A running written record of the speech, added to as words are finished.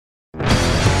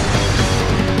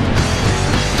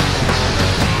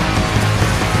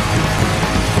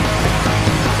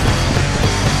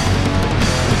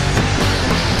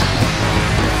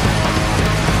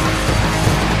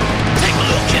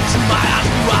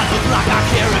like I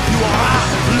care if you or I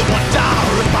live or die,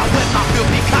 or if I wet my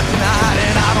filthy cock tonight.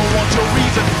 And I don't want your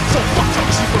reason, so fuck your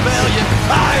cheap rebellion.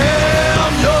 I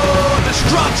am your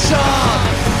destruction.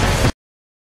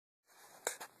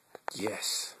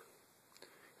 Yes,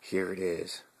 here it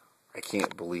is. I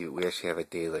can't believe it. We actually have a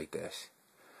day like this.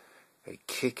 A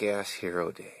kick-ass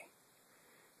hero day.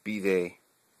 Be they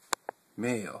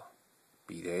male,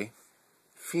 be they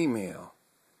female,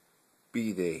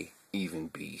 be they even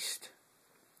beast.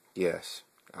 Yes,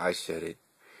 I said it,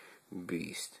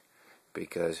 beast.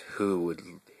 Because who would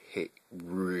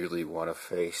really want to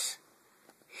face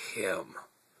him?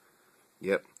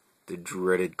 Yep, the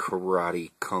dreaded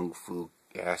karate, kung fu,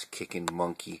 ass-kicking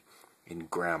monkey in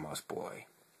Grandma's Boy.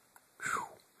 Whew.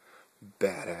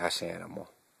 Badass animal.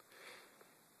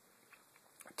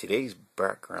 Today's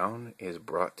background is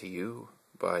brought to you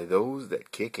by those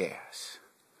that kick ass.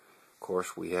 Of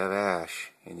course, we have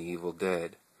Ash in The Evil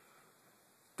Dead,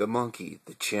 the monkey,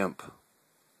 the chimp,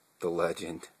 the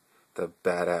legend, the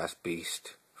badass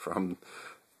beast from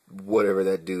whatever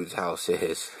that dude's house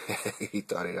is. He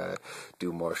thought he'd ought to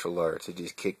do martial arts and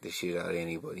just kick the shit out of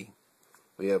anybody.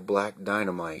 We have Black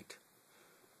Dynamite.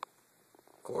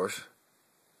 Of course,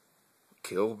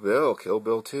 Kill Bill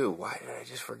 2. Why did I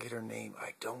just forget her name?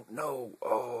 I don't know.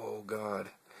 Oh, God.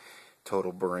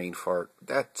 Total brain fart.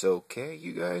 That's okay.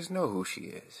 You guys know who she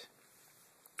is.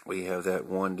 We have that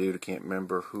one dude, I can't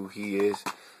remember who he is.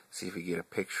 See if we get a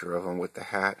picture of him with the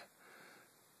hat.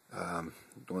 One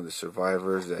of the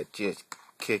survivors that just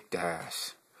kicked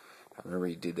ass. I remember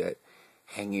he did that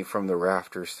hanging from the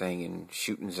rafters thing and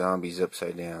shooting zombies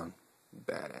upside down.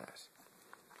 Badass.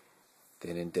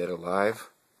 Then in Dead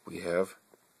Alive, we have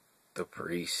the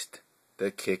priest. The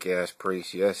kick-ass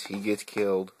priest. Yes, he gets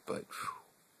killed, but whew.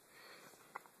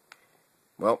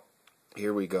 Well,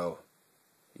 here we go.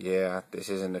 Yeah, this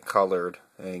isn't a colored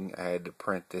thing. I had to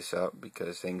print this up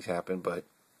because things happen, but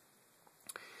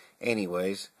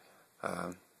anyways,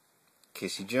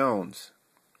 Kissy Jones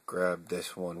grabbed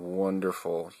this one.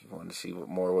 Wonderful. You want to see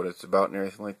what it's about and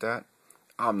everything like that?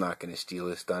 I'm not going to steal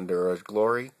his thunder or his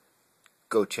glory.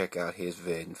 Go check out his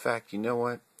vid. In fact, you know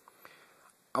what?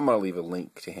 I'm going to leave a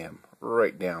link to him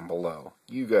right down below.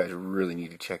 You guys really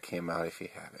need to check him out if you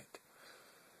haven't.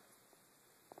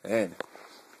 And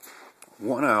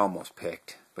one I almost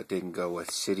picked, but didn't go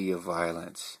with, City of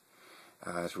Violence.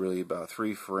 It's really about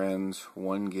three friends.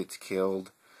 One gets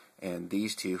killed, and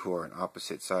these two, who are on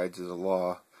opposite sides of the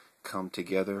law, come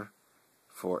together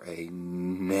for a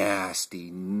nasty,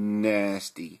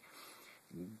 nasty,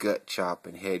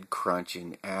 gut-chopping,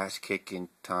 head-crunching, ass-kicking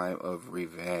time of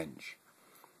revenge.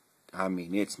 I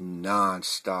mean, it's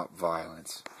non-stop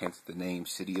violence, hence the name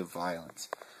City of Violence.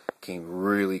 Came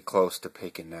really close to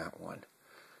picking that one.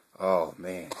 Oh,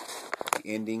 man. The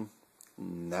ending,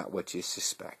 not what you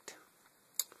suspect.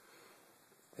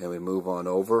 Then we move on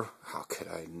over. How could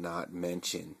I not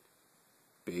mention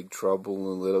Big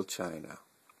Trouble in Little China?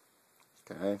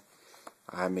 Okay?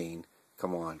 I mean,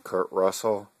 come on, Kurt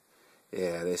Russell.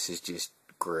 Yeah, this is just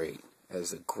great.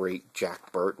 As a great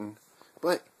Jack Burton.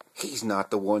 But he's not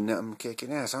the one that I'm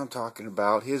kicking ass. I'm talking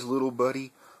about his little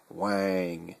buddy,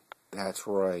 Wang. That's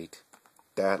right.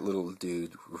 That little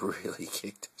dude really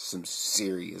kicked some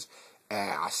serious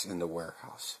ass in the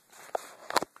warehouse.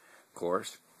 Of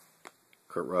course,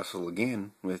 Kurt Russell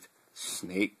again with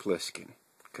Snake Plissken.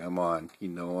 Come on, you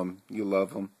know him, you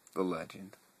love him, the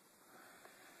legend.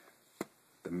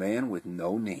 The Man with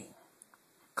No Name,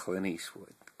 Clint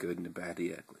Eastwood, Good and the Bad,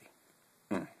 the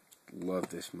Ugly. Love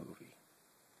this movie.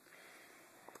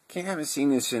 Haven't seen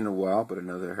this in a while, but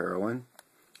another heroine.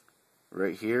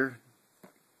 Right here,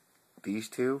 these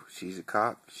two, she's a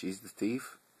cop, she's the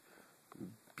thief.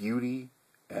 Beauty,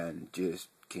 and just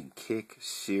can kick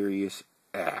serious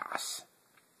ass.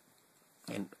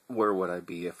 And where would I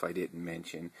be if I didn't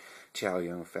mention Chow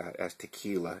Yun-fat as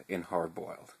Tequila in Hard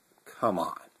Boiled? Come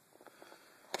on.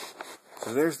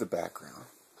 So there's the background.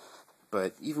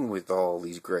 But even with all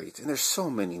these greats, and there's so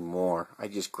many more, I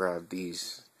just grabbed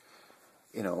these.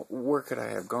 You know, where could I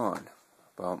have gone?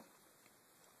 Well,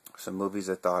 some movies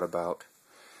I thought about.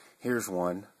 Here's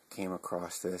one. Came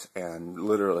across this, and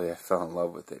literally I fell in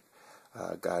love with it.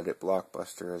 Got it at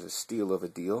Blockbuster as a steal of a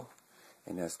deal,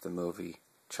 and that's the movie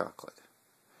Chocolate.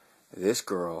 This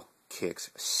girl kicks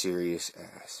serious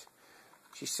ass.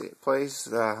 She plays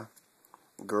the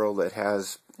girl that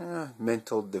has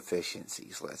mental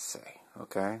deficiencies, let's say,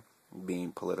 okay?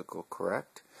 Being political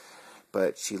correct.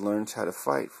 But she learns how to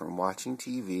fight from watching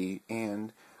TV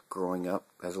and growing up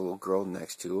as a little girl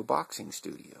next to a boxing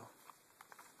studio.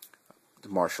 The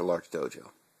martial arts dojo.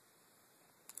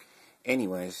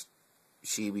 Anyways,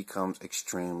 she becomes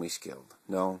extremely skilled.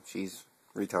 No, she's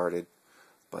retarded,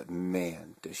 but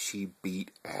man, does she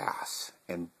beat ass,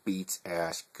 and beats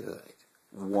ass good.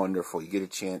 Wonderful. You get a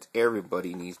chance,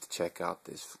 everybody needs to check out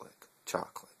this flick,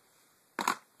 Chocolate.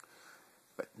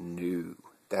 But no,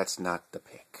 that's not the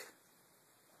pick.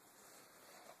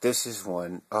 This is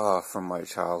one from my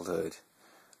childhood.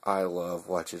 I love,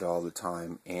 watch it all the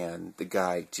time, and the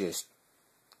guy just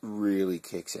really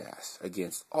kicks ass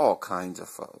against all kinds of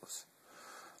foes.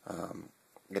 And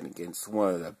against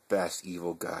one of the best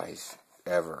evil guys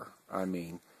ever. I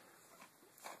mean,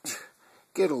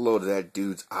 get a load of that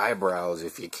dude's eyebrows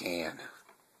if you can.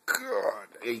 God,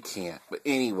 you can't. But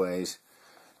anyways,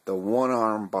 the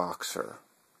one-armed boxer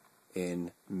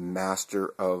in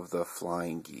Master of the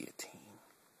Flying Guillotine.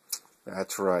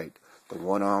 That's right, the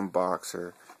one-armed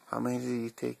boxer. How many did he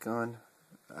take on?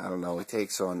 I don't know. He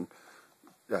takes on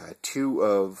 2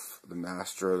 of the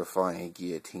Master of the Flying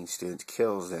Guillotine students,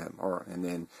 kills them, and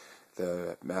then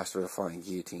the Master of the Flying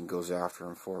Guillotine goes after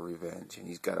him for revenge, and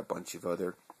he's got a bunch of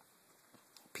other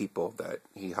people that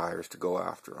he hires to go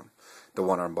after him. The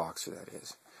one-armed boxer, that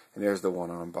is. And there's the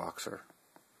one-armed boxer.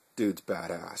 Dude's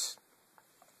badass.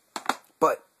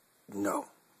 But, no.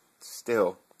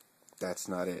 Still, that's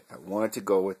not it. I wanted to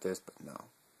go with this, but no.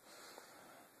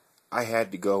 I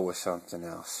had to go with something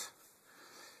else.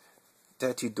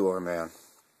 Tattoo Doorman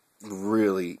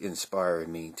really inspired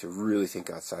me to really think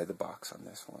outside the box on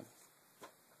this one.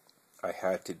 I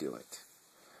had to do it.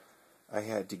 I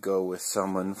had to go with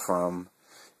someone from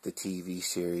the TV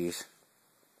series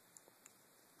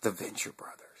The Venture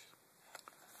Brothers.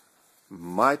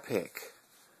 My pick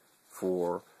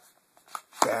for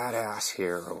badass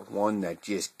hero, one that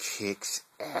just kicks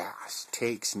ass,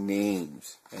 takes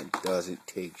names, and doesn't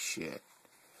take shit.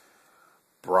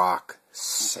 Brock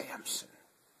Samson.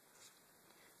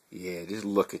 Yeah, just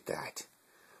look at that.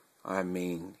 I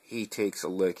mean, he takes a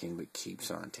licking but keeps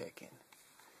on ticking.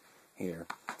 Here.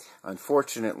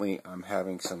 Unfortunately, I'm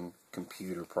having some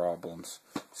computer problems,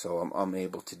 so I'm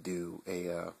unable to do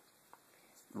a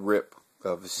rip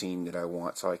of a scene that I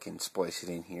want so I can splice it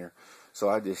in here. So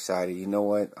I decided, you know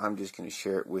what, I'm just going to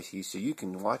share it with you so you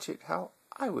can watch it how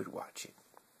I would watch it.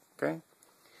 Okay?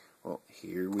 Well,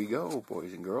 here we go,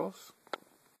 boys and girls.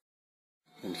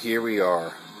 And here we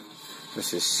are.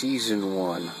 This is season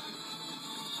 1.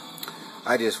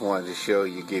 I just wanted to show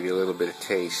you, give you a little bit of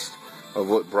taste of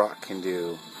what Brock can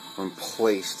do when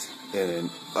placed in an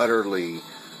utterly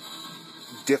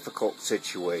difficult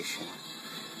situation.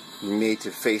 Made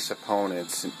to face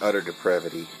opponents in utter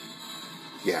depravity.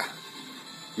 Yeah,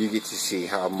 you get to see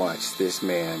how much this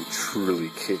man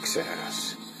truly kicks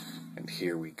ass. And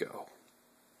here we go.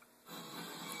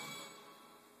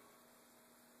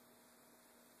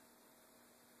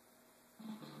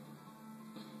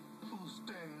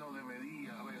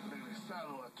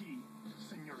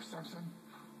 Samson,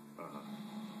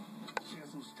 ¿sí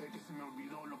es usted que se me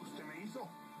olvidó lo que usted me hizo?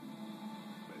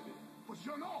 Pues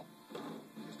yo no.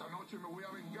 Esta noche me voy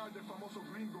a vengar del famoso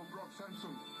gringo Brock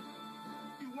Samson.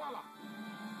 ¡Iguala!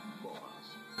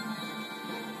 Bobas.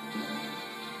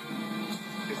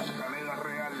 Escalera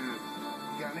real.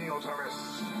 Gané otra vez.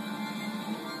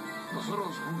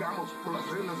 Nosotros jugamos por las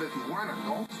reglas de Tijuana,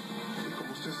 ¿no? Y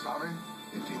como usted sabe,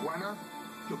 en Tijuana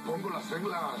yo pongo las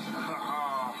reglas.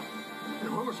 El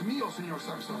juego es mío, señor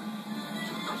Samson.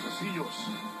 Sus calzoncillos.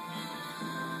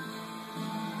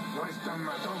 No es tan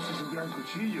matón si es un gran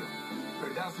cuchillo.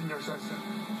 ¿Verdad, señor Samson?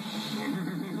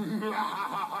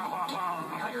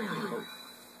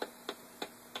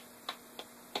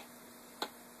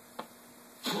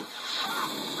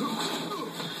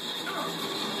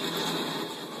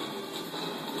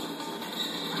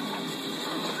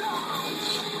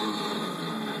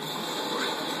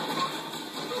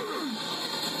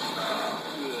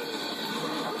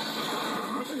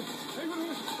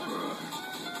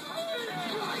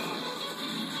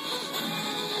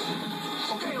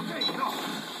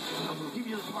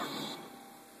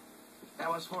 That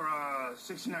was for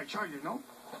 69 charges, no?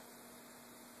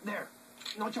 There.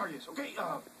 No charges, okay?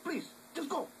 Please, just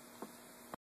go.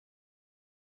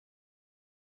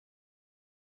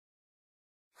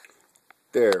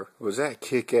 There. Was that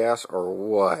kick-ass or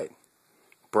what?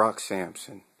 Brock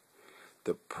Samson.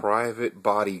 The private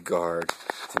bodyguard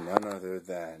to none other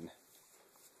than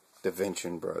the Venture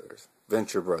Brothers.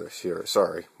 Venture Brothers here.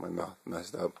 Sorry, my mouth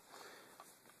messed up.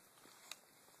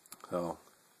 So,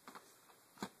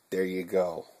 there you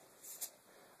go.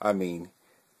 I mean,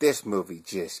 this movie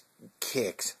just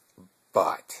kicks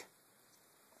butt.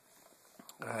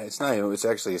 It's not even, it's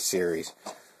actually a series.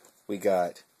 We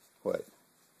got, what,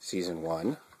 season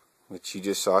 1, which you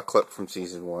just saw a clip from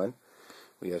season 1.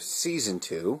 We have season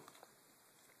 2.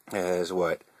 Has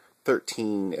what?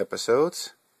 13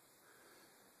 episodes.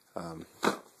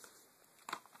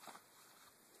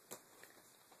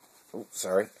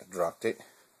 Sorry, I dropped it.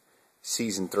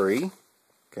 Season 3,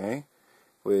 okay,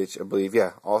 which I believe,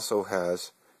 also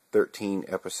has 13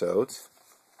 episodes.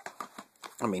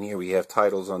 I mean, here we have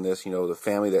titles on this, The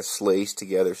Family That Slays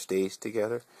Together Stays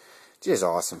Together. Just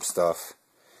awesome stuff.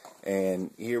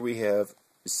 And here we have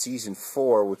Season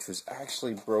 4, which was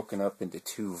actually broken up into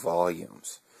 2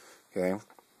 volumes. Okay,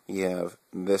 you have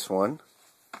this one,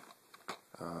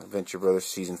 Venture Brothers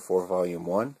Season 4, Volume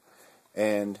 1,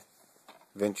 and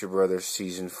Venture Brothers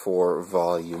Season 4,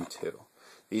 Volume 2.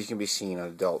 These can be seen on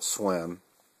Adult Swim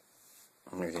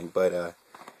and everything, but,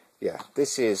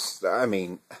 this is, I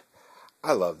mean,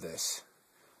 I love this.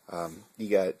 You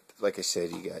got, like I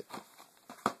said, you got,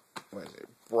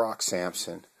 Brock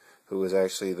Sampson, who is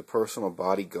actually the personal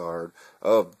bodyguard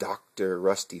of Dr.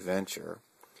 Rusty Venture,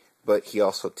 but he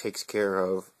also takes care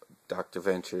of Dr.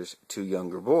 Venture's 2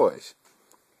 younger boys,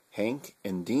 Hank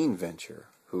and Dean Venture,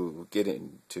 who get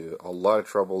into a lot of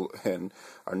trouble and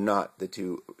are not the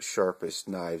 2 sharpest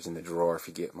knives in the drawer, if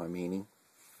you get my meaning.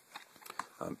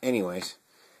 Anyways,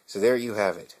 so there you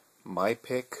have it. My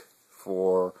pick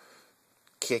for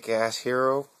kick-ass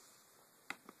hero,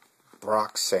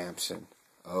 Brock Sampson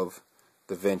of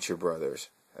the Venture Brothers,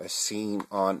 as seen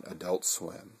on Adult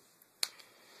Swim.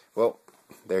 Well,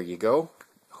 there you go.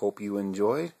 Hope you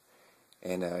enjoyed,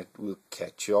 and we'll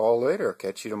catch you all later.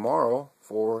 Catch you tomorrow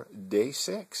for day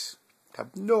 6.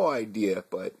 Have no idea,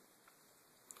 but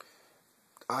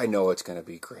I know it's going to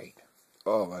be great.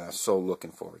 Oh, I'm so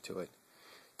looking forward to it.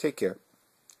 Take care.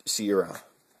 See you around.